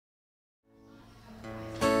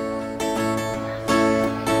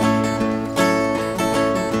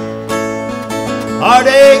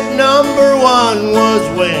Heartache number one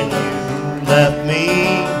was when you left me.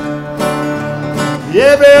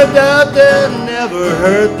 Every doubt that never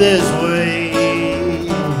hurt this way.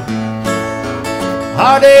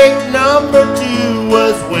 Heartache number two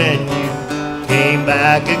was when you came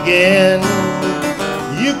back again.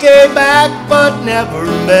 You came back but never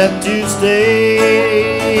meant to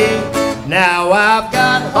stay. Now I've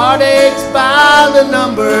got heartaches by the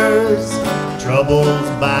numbers, troubles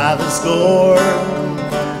by the score.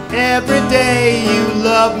 Every day you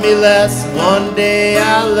love me less, one day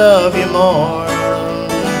I love you more.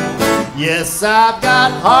 Yes, I've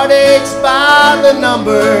got heartaches by the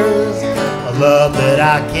numbers, a love that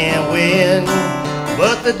I can't win.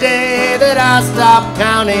 But the day that I stop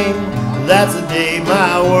counting, that's the day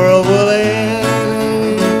my world will end.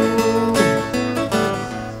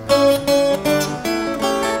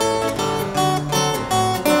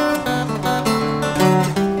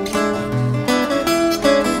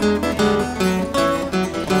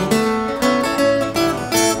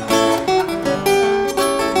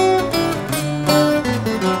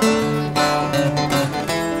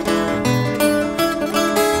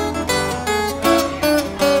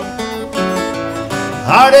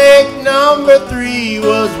 Heartache number three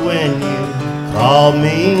was when you called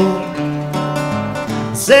me,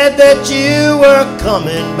 said that you were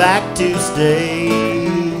coming back to stay.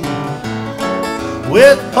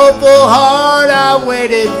 With hopeful heart I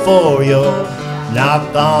waited for you,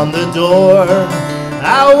 knocked on the door.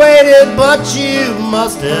 I waited but you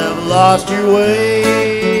must have lost your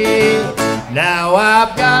way. Now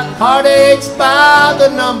I've got heartaches by the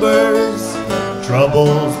numbers,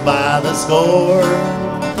 troubles by the score.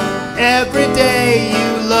 Every day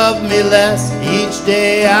you love me less, each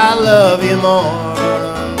day I love you more.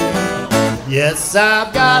 Yes,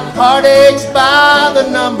 I've got heartaches by the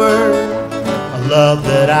number, a love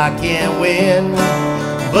that I can't win.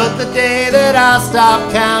 But the day that I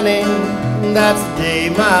stop counting, that's the day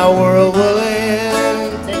my world will end.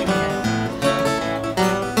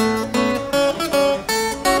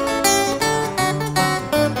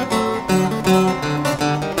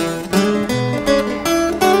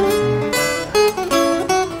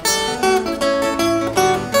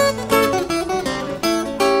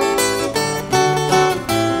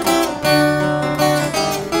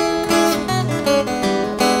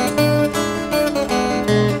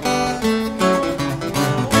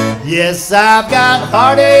 Yes, I've got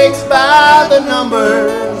heartaches by the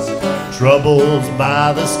numbers, troubles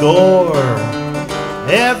by the score.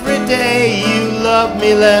 Every day you love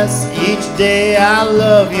me less, each day I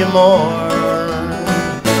love you more.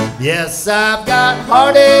 Yes, I've got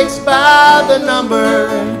heartaches by the number,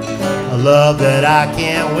 a love that I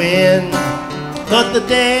can't win. But the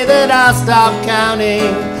day that I stop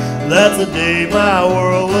counting, that's the day my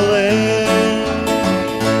world will end.